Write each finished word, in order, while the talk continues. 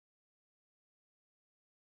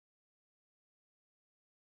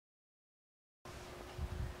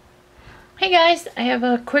Hey guys, I have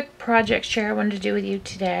a quick project share I wanted to do with you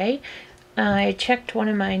today. I checked one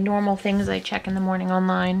of my normal things I check in the morning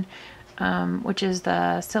online, which is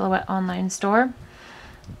the Silhouette online store.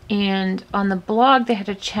 And on the blog they had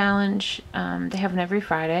a challenge, they have one every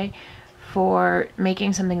Friday, for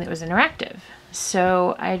making something that was interactive.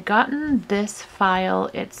 So I had gotten this file.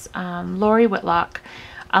 It's Lori Whitlock.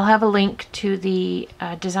 I'll have a link to the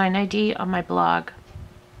design ID on my blog.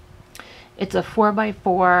 It's a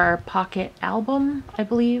 4x4 pocket album, I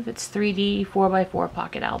believe. It's 3D 4x4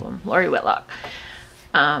 pocket album, Lori Whitlock.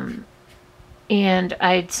 And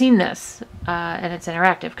I'd seen this, and it's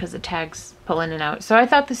interactive because the tags pull in and out. So I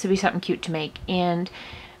thought this would be something cute to make. And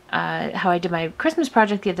how I did my Christmas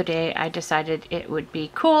project the other day, I decided it would be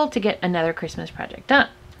cool to get another Christmas project done.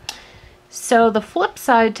 So the flip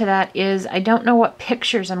side to that is I don't know what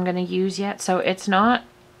pictures I'm going to use yet, so it's not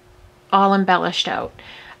all embellished out.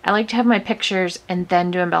 I like to have my pictures and then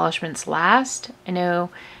do embellishments last. I know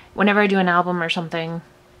whenever I do an album or something,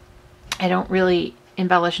 I don't really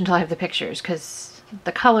embellish until I have the pictures because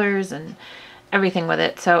the colors and everything with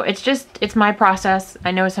it. So it's my process. I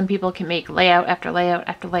know some people can make layout after layout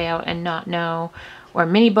after layout and not know, or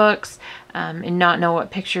mini books, and not know what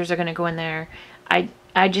pictures are going to go in there.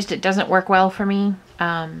 It doesn't work well for me.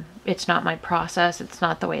 It's not my process. It's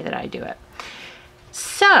not the way that I do it.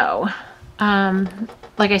 So,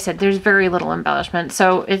 like I said, there's very little embellishment.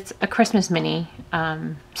 So it's a Christmas mini.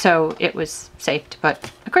 So it was safe to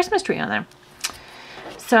put a Christmas tree on there.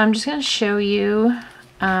 So I'm just going to show you.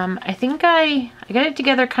 I think I got it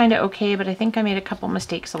together kind of okay, but I think I made a couple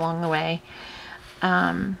mistakes along the way.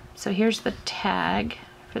 So here's the tag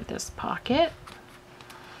for this pocket.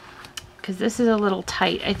 Because this is a little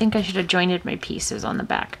tight. I think I should have jointed my pieces on the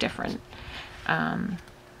back different,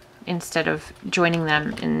 instead of joining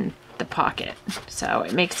them in the pocket. So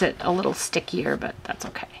it makes it a little stickier, but that's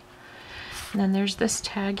okay. And then there's this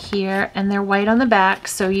tag here, and they're white on the back,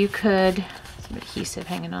 so you could, some adhesive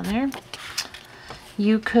hanging on there.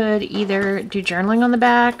 You could either do journaling on the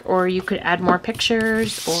back, or you could add more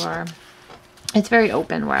pictures, or it's very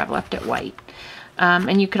open where I've left it white.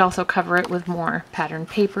 And you could also cover it with more patterned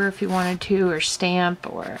paper if you wanted to, or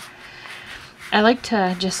stamp, or I like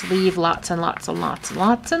to just leave lots and lots and lots and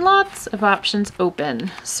lots and lots of options open.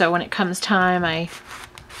 So when it comes time, I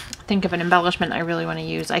think of an embellishment I really want to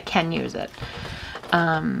use, I can use it.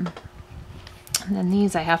 And then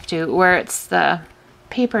these I have to, where it's the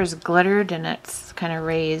paper is glittered and it's kind of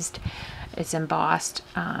raised, it's embossed.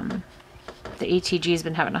 The ATG has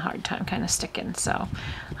been having a hard time kind of sticking, so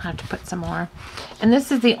I'll have to put some more. And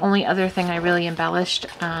this is the only other thing I really embellished.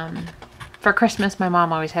 For Christmas, my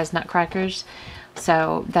mom always has nutcrackers,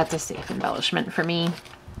 so that's a safe embellishment for me.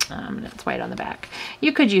 And it's white on the back.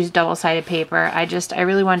 You could use double-sided paper. I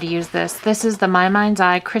really wanted to use this. This is the My Mind's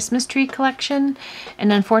Eye Christmas Tree Collection,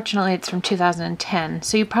 and unfortunately it's from 2010,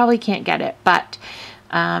 so you probably can't get it, but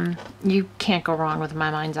you can't go wrong with My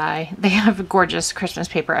Mind's Eye. They have gorgeous Christmas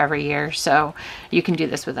paper every year, so you can do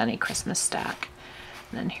this with any Christmas stack.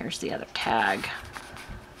 And then here's the other tag.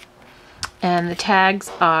 And the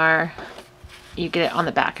tags are, you get it on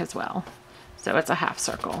the back as well. So it's a half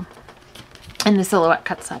circle. And the Silhouette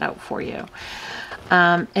cuts that out for you.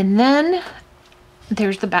 And then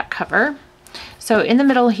there's the back cover. So in the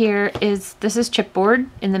middle here is, this is chipboard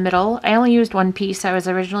in the middle. I only used one piece. I was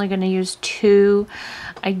originally going to use two.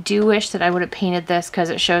 I do wish that I would have painted this because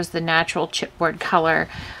it shows the natural chipboard color.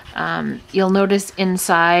 You'll notice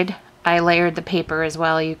inside I layered the paper as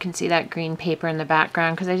well. You can see that green paper in the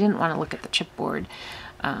background because I didn't want to look at the chipboard.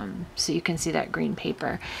 So you can see that green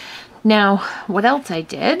paper. Now, what else I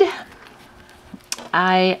did?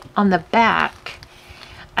 On the back,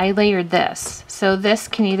 I layered this. So this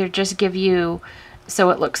can either just give you, so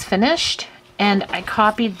it looks finished, and I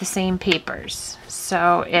copied the same papers.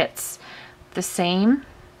 So it's the same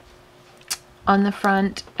on the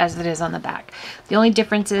front as it is on the back. The only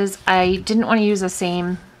difference is I didn't want to use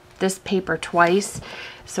this paper twice,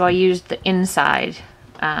 so I used the inside.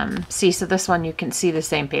 See, so this one you can see the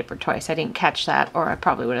same paper twice. I didn't catch that, or I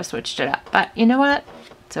probably would have switched it up. But you know what?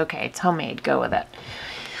 It's okay. It's homemade. Go with it.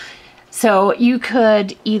 So you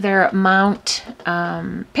could either mount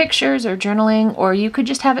pictures or journaling, or you could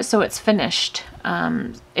just have it so it's finished.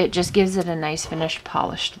 It just gives it a nice finished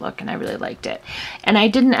polished look, and I really liked it. And I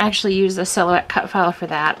didn't actually use the Silhouette cut file for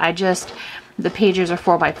that. The pages are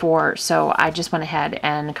 4x4, so I just went ahead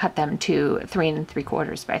and cut them to 3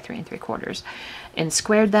 3/4 by 3 3/4 and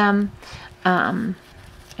squared them. I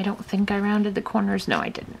don't think I rounded the corners. No, I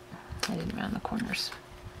didn't. I didn't round the corners.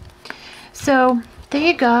 So there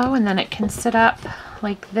you go, and then it can sit up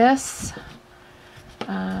like this.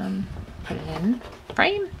 put it in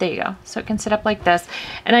frame. There you go. So it can sit up like this.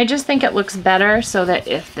 And I just think it looks better so that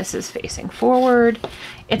if this is facing forward,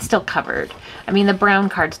 it's still covered. I mean, the brown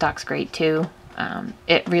cardstock's great too.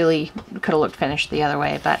 It really could have looked finished the other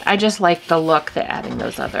way, but I just like the look that adding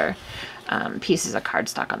those other pieces of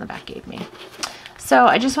cardstock on the back gave me. So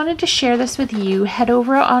I just wanted to share this with you. Head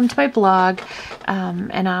over onto my blog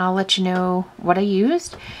and I'll let you know what I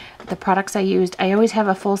used, the products I used. I always have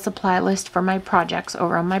a full supply list for my projects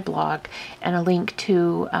over on my blog and a link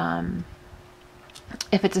to,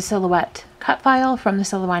 if it's a silhouette cut file from the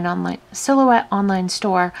Silhouette Online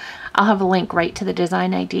store, I'll have a link right to the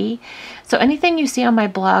design ID. So anything you see on my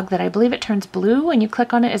blog that I believe it turns blue when you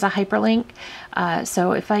click on it is a hyperlink.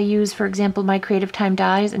 So if I use, for example, my Creative Time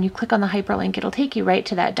dies and you click on the hyperlink, it'll take you right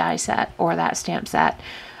to that die set or that stamp set.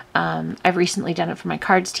 I've recently done it for my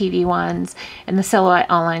Cards TV ones. In the Silhouette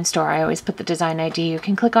Online store, I always put the design ID. You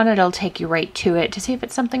can click on it, it'll take you right to it to see if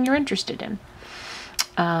it's something you're interested in.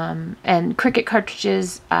 And Cricut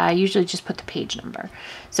cartridges, I usually just put the page number.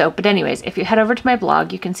 So, but anyways, if you head over to my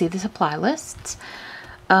blog, you can see the supply lists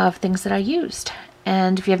of things that I used.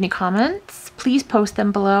 And if you have any comments, please post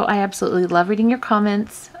them below. I absolutely love reading your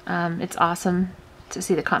comments. It's awesome to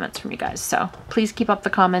see the comments from you guys. So please keep up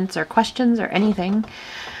the comments or questions or anything.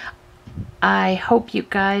 I hope you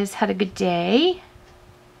guys had a good day,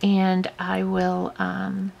 and I will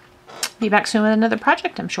be back soon with another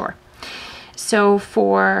project, I'm sure. So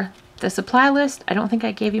for the supply list, I don't think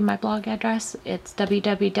I gave you my blog address. It's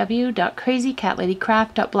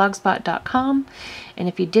www.crazycatladycraft.blogspot.com. And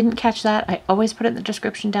if you didn't catch that, I always put it in the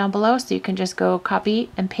description down below, so you can just go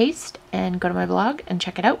copy and paste and go to my blog and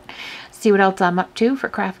check it out. See what else I'm up to for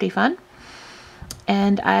crafty fun.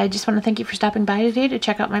 And I just want to thank you for stopping by today to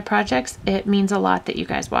check out my projects. It means a lot that you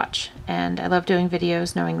guys watch. And I love doing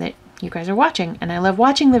videos knowing that you guys are watching. And I love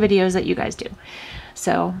watching the videos that you guys do.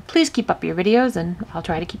 So please keep up your videos and I'll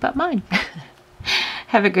try to keep up mine.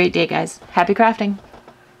 Have a great day, guys. Happy crafting.